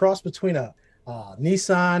 It's a cross between a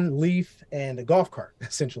Nissan Leaf and a golf cart,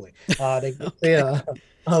 essentially.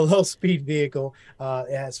 A low speed vehicle.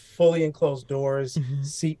 It has fully enclosed doors,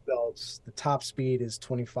 seat belts. The top speed is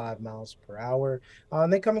 25 miles per hour.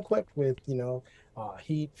 And they come equipped with,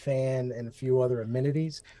 heat, fan, and a few other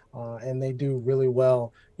amenities. And they do really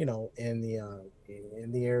well, in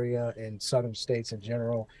the area and southern states in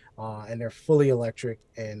general. And they're fully electric,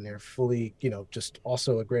 and they're fully, just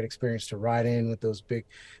also a great experience to ride in with those big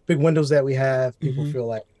windows that we have. People feel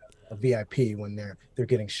like a VIP when they're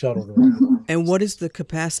getting shuttled around. And what is the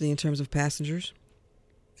capacity in terms of passengers?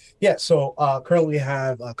 Yeah, so currently we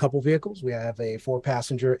have a couple vehicles. We have a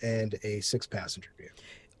 4-passenger and a 6-passenger vehicle.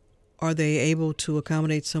 Are they able to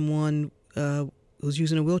accommodate someone who's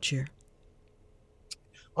using a wheelchair?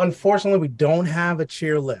 Unfortunately, we don't have a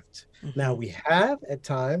chair lift. Now, we have at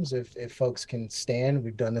times, if folks can stand,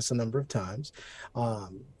 we've done this a number of times,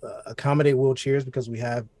 accommodate wheelchairs because we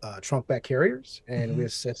have trunk back carriers, and we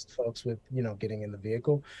assist folks with, getting in the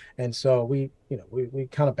vehicle. And so we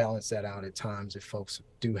kind of balance that out at times if folks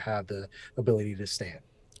do have the ability to stand.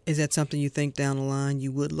 Is that something you think down the line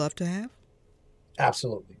you would love to have?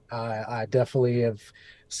 Absolutely. I definitely have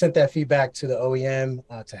sent that feedback to the OEM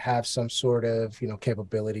to have some sort of,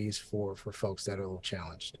 capabilities for folks that are a little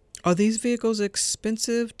challenged. Are these vehicles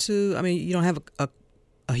expensive to, you don't have a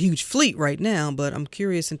huge fleet right now, but I'm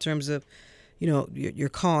curious in terms of, your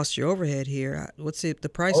cost, your overhead here. What's the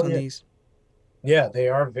price on these? Yeah, they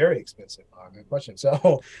are very expensive. Good question.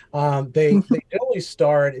 So they generally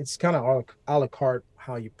start, it's kind of a la carte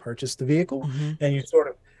how you purchase the vehicle, and you sort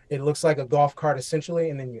of, it looks like a golf cart essentially,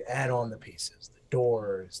 and then you add on the pieces, the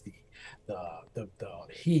doors, the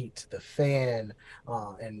heat, the fan,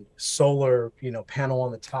 and solar, panel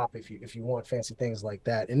on the top if you want fancy things like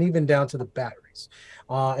that, and even down to the batteries.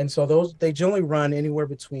 And so they generally run anywhere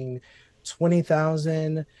between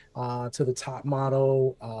 $20,000 to the top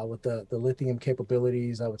model with the lithium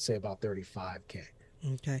capabilities. I would say about $35K.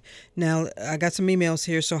 Okay. Now I got some emails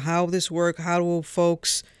here. So how will this work?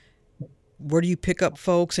 Where do you pick up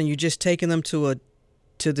folks, and you just taking them to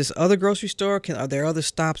this other grocery store? Are there other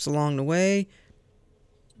stops along the way?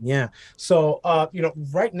 Yeah. So,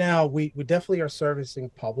 right now we definitely are servicing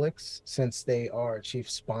Publix since they are a chief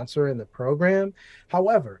sponsor in the program.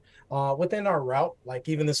 However, within our route, like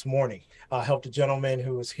even this morning, helped a gentleman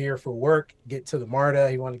who was here for work get to the MARTA.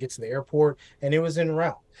 He wanted to get to the airport, and it was en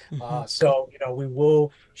route. So, we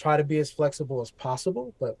will try to be as flexible as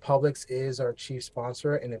possible, but Publix is our chief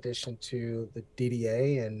sponsor in addition to the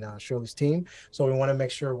DDA and Shirley's team. So we want to make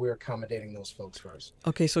sure we're accommodating those folks first.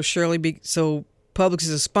 Okay. So so Publix is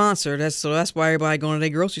a sponsor. That's why everybody going to their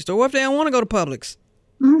grocery store. What if they don't want to go to Publix?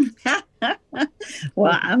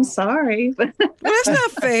 Well, I'm sorry. Well, that's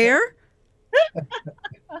not fair. You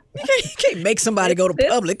can't make somebody go to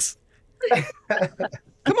Publix.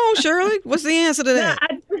 Come on, Shirley. What's the answer to that?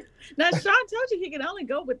 Now, Sean told you he can only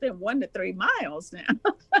go within 1 to 3 miles now.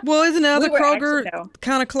 Well, isn't the other Kroger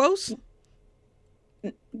kind of close?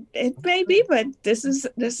 It may be, but this is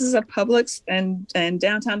a Publix and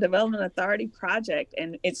Downtown Development Authority project,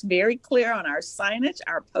 and it's very clear on our signage,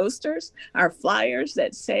 our posters, our flyers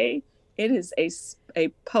that say it is a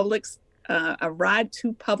Publix, a ride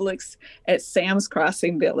to Publix at Sam's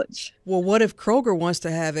Crossing Village. Well, what if Kroger wants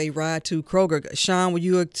to have a ride to Kroger? Sean, will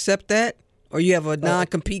you accept that, or you have a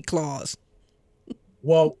non-compete clause?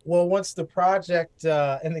 Well, once the project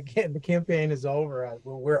and the campaign is over,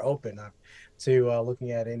 we're open to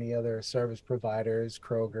looking at any other service providers.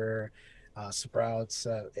 Kroger, Sprouts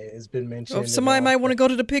has been mentioned. Well, somebody might want to go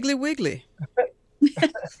to the Piggly Wiggly.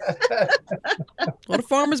 Or the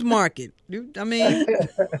farmer's market.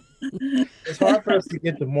 It's hard for us to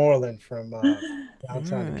get to Moreland from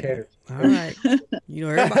downtown Decatur. All right.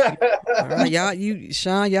 Everybody. All right,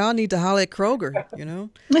 Sean, y'all need to holler at Kroger,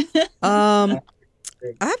 I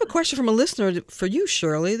have a question from a listener for you,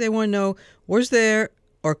 Shirley. They want to know, was there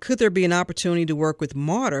or could there be an opportunity to work with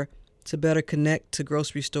MARTA to better connect to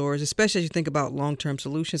grocery stores, especially as you think about long-term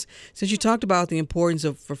solutions, since you talked about the importance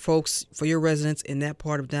for your residents in that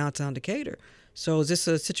part of downtown Decatur? So is this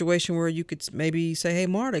a situation where you could maybe say, hey,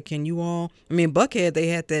 MARTA, can you all, Buckhead, they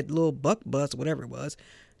had that little buck bus, whatever it was.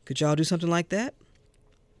 Could y'all do something like that?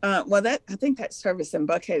 I think that service in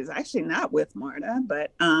Buckhead is actually not with MARTA,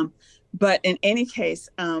 but in any case,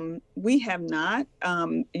 we have not.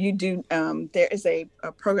 There is a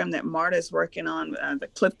program that MARTA is working on, the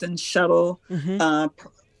Clifton Shuttle,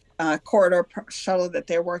 corridor shuttle that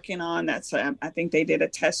they're working on. That's I think they did a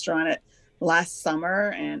test run it last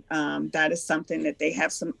summer, and that is something that they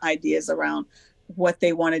have some ideas around what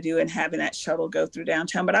they want to do and having that shuttle go through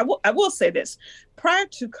downtown. But I will say this: prior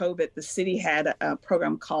to COVID, the city had a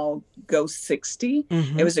program called Go 60.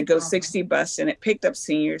 It was a Go 60 bus, and it picked up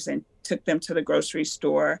seniors and took them to the grocery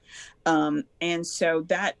store. And so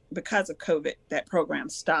that, because of COVID, that program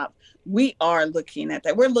stopped. We are looking at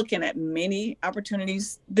that. We're looking at many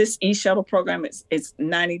opportunities. This e-shuttle program is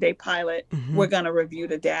 90-day pilot. We're going to review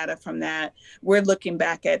the data from that. We're looking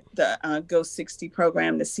back at the Go 60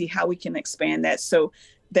 program to see how we can expand that so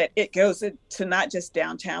that it goes to not just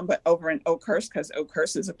downtown, but over in Oakhurst, because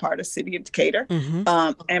Oakhurst is a part of City of Decatur,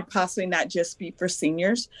 and possibly not just be for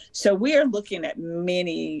seniors. So we are looking at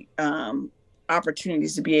many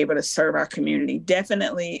opportunities to be able to serve our community.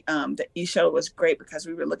 Definitely, the e-shuttle was great because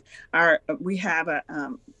we want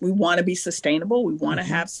to be sustainable. We want to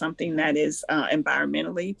have something that is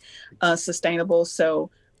environmentally sustainable. So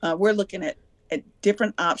we're looking at at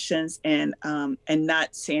different options and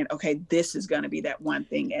not saying, okay, this is going to be that one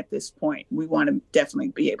thing at this point. We want to definitely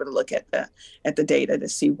be able to look at the data to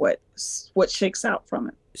see what shakes out from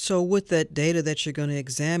it. So with that data that you're going to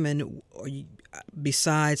examine,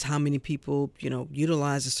 besides how many people,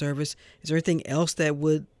 utilize the service, is there anything else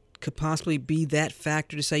that could possibly be that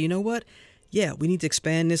factor to say, you know what? Yeah, we need to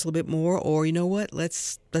expand this a little bit more, or you know what?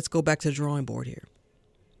 Let's go back to the drawing board here.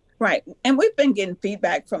 Right. And we've been getting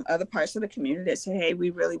feedback from other parts of the community that say, hey,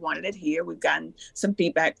 we really wanted it here. We've gotten some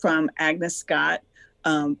feedback from Agnes Scott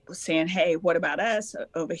saying, hey, what about us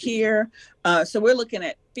over here? So we're looking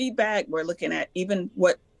at feedback. We're looking at even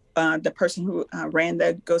what the person who ran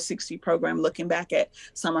the Go 60 program, looking back at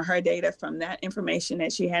some of her data from that information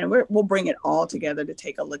that she had. And we'll bring it all together to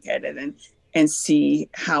take a look at it and see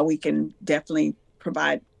how we can definitely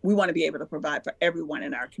provide. We want to be able to provide for everyone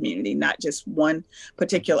in our community, not just one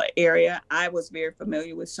particular area. I was very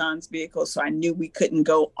familiar with Sean's vehicle, so I knew we couldn't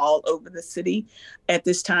go all over the city at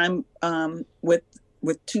this time with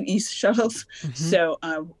 2 East shuttles. Mm-hmm. So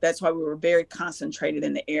that's why we were very concentrated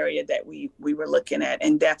in the area that we were looking at,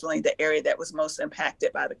 and definitely the area that was most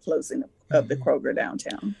impacted by the closing of the Kroger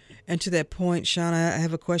downtown. And to that point, Sean, I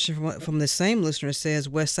have a question from the same listener. It says,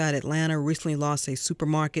 Westside Atlanta recently lost a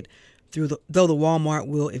supermarket though the Walmart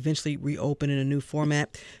will eventually reopen in a new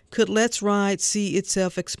format. Could Let's Ride see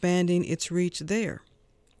itself expanding its reach there?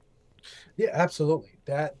 Yeah, absolutely.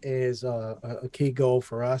 That is a key goal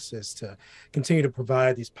for us, is to continue to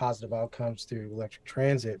provide these positive outcomes through electric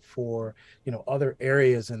transit for, other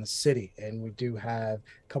areas in the city. And we do have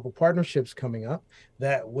a couple partnerships coming up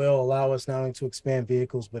that will allow us not only to expand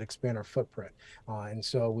vehicles, but expand our footprint. And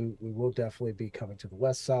so we will definitely be coming to the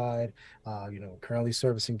West Side, currently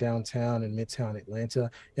servicing downtown and Midtown Atlanta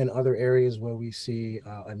and other areas where we see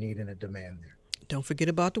a need and a demand there. Don't forget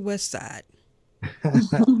about the West Side.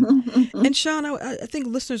 And Sean, I think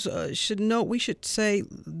listeners should know, we should say,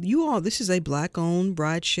 this is a Black-owned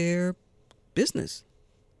rideshare business.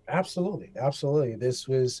 Absolutely. This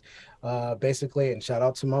was basically, and shout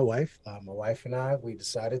out to my wife. My wife and I, we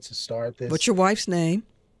decided to start this. What's your wife's name?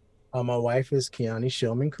 My wife is Kiani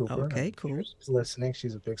Shillman Cooper. Okay, cool. She's listening.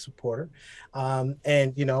 She's a big supporter.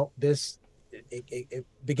 And, this, it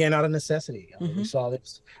began out of necessity. We saw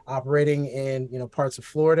this operating in, parts of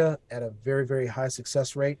Florida at a very, very high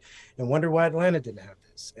success rate, and wondered why Atlanta didn't have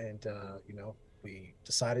this. And, we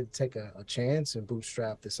decided to take a chance and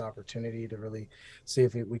bootstrap this opportunity to really see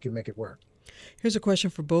if we can make it work. Here's a question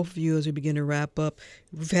for both of you as we begin to wrap up.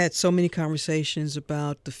 We've had so many conversations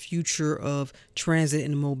about the future of transit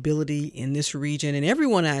and mobility in this region, and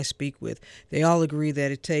everyone I speak with, they all agree that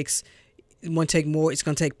it's going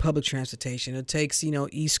to take public transportation. It takes,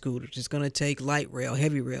 e-scooters. It's going to take light rail,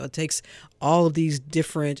 heavy rail. It takes all of these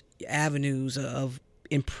different avenues of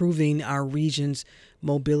improving our region's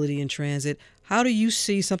mobility and transit. How do you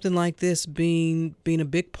see something like this being a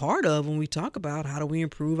big part of when we talk about how do we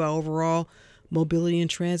improve our overall mobility and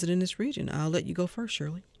transit in this region? I'll let you go first,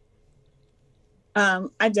 Shirley.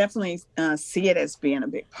 I definitely see it as being a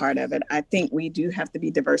big part of it. I think we do have to be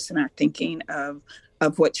diverse in our thinking of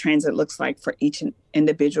what transit looks like for each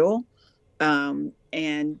individual,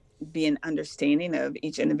 and being understanding of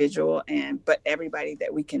each individual, but everybody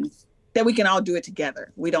that we can all do it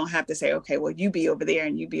together. We don't have to say, okay, well, you be over there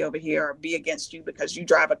and you be over here, or be against you because you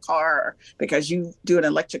drive a car or because you do an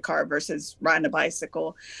electric car versus riding a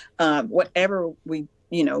bicycle. Whatever we,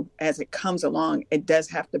 as it comes along, it does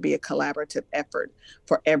have to be a collaborative effort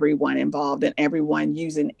for everyone involved and everyone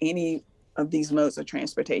using any of these modes of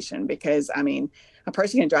transportation. Because, a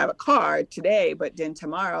person can drive a car today, but then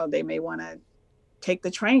tomorrow they may want to take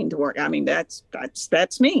the train to work. That's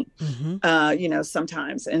me,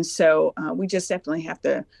 sometimes. And so we just definitely have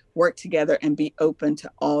to work together and be open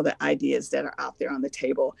to all the ideas that are out there on the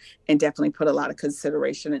table, and definitely put a lot of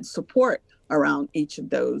consideration and support around each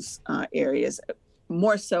of those areas,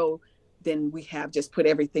 more so than we have just put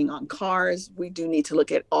everything on cars. We do need to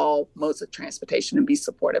look at all modes of transportation and be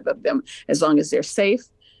supportive of them, as long as they're safe,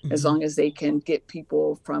 as long as they can get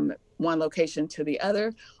people from one location to the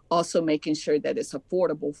other. Also making sure that it's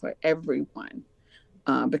affordable for everyone,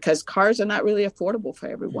 because cars are not really affordable for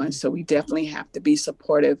everyone. So we definitely have to be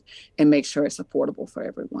supportive and make sure it's affordable for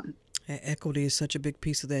everyone. Equity is such a big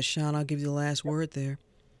piece of that. Sean, I'll give you the last word there.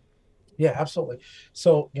 Yeah, absolutely.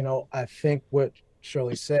 So, I think what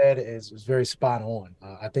Shirley said is very spot on.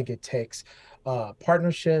 I think it takes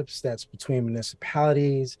partnerships that's between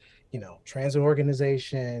municipalities transit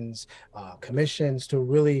organizations, commissions to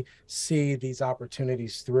really see these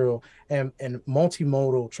opportunities through. And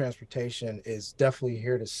multimodal transportation is definitely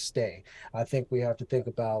here to stay. I think we have to think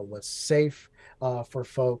about what's safe for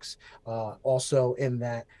folks also in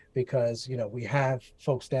that, because we have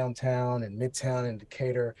folks downtown and midtown and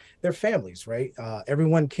Decatur, they're families, right?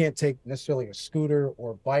 Everyone can't take necessarily a scooter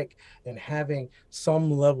or bike, and having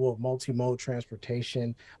some level of multimodal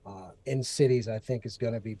transportation in cities, I think, is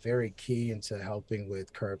going to be very key into helping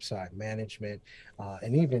with curbside management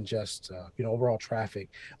and even just overall traffic,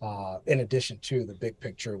 in addition to the big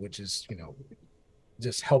picture, which is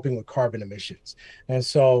just helping with carbon emissions. And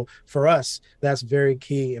so for us, that's very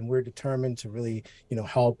key. And we're determined to really,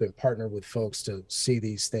 help and partner with folks to see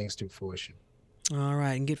these things to fruition. All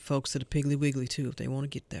right. And get folks to the Piggly Wiggly too, if they want to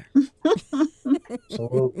get there.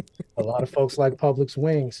 So a lot of folks like Publix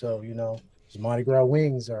wings. So, Mardi Gras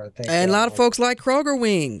wings are a thing. And a lot of folks like Kroger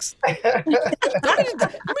wings. Don't be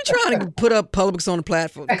trying to put up Publix on the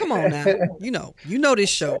platform. Come on now. You know this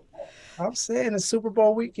show. I'm saying it's Super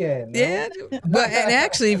Bowl weekend. Yeah, but and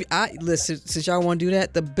actually, listen, since y'all want to do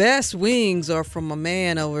that, the best wings are from my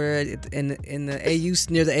man over in the AU,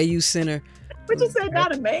 near the AU Center. But you said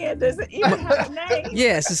not a man. Does it even have a name?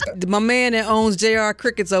 Yes, it's my man that owns JR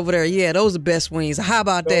Crickets over there. Yeah, those are the best wings. How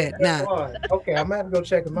about that? Okay, I'm going to have to go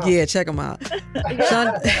check them out. Yeah, check them out.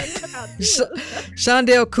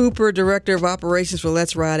 Shondell Cooper, Director of Operations for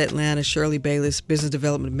Let's Ride Atlanta. Shirley Bayless, Business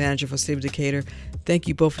Development Manager for City of Decatur. Thank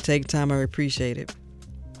you both for taking time. I appreciate it.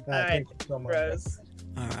 All right, thank you so much. Rose.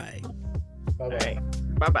 All right. Bye-bye. All right.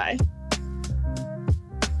 Bye-bye.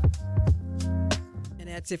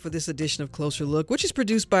 That's it for this edition of Closer Look, which is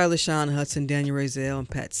produced by LaShawn Hudson, Daniel Razel, and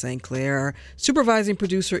Pat St. Clair. Our supervising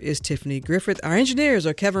producer is Tiffany Griffith. Our engineers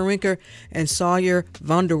are Kevin Rinker and Sawyer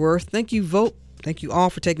Vanderwerth. Thank you all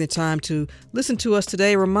for taking the time to listen to us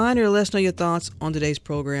today. A reminder to let us know your thoughts on today's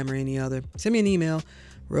program or any other. Send me an email,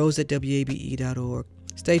 rose@wabe.org.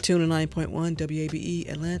 Stay tuned to 9.1 WABE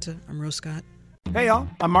Atlanta. I'm Rose Scott. Hey y'all,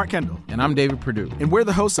 I'm Mark Kendall. And I'm David Perdue. And we're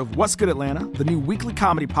the hosts of What's Good Atlanta, the new weekly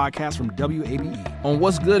comedy podcast from WABE. On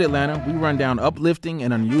What's Good Atlanta, we run down uplifting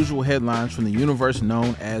and unusual headlines from the universe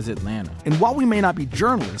known as Atlanta. And while we may not be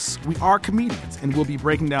journalists, we are comedians, and we'll be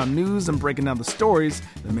breaking down news and breaking down the stories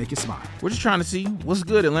that make you smile. We're just trying to see what's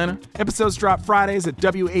good, Atlanta. Episodes drop Fridays at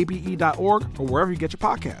WABE.org or wherever you get your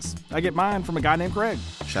podcasts. I get mine from a guy named Craig.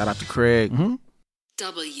 Shout out to Craig. Mm-hmm.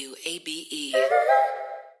 WABE.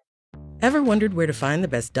 Ever wondered where to find the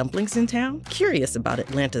best dumplings in town? Curious about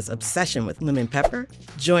Atlanta's obsession with lemon pepper?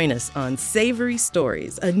 Join us on Savory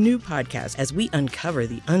Stories, a new podcast as we uncover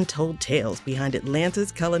the untold tales behind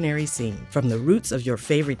Atlanta's culinary scene. From the roots of your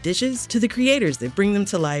favorite dishes to the creators that bring them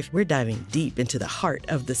to life, we're diving deep into the heart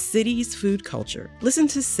of the city's food culture. Listen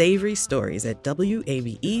to Savory Stories at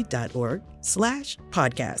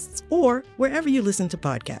wabe.org/podcasts or wherever you listen to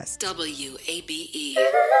podcasts. WABE.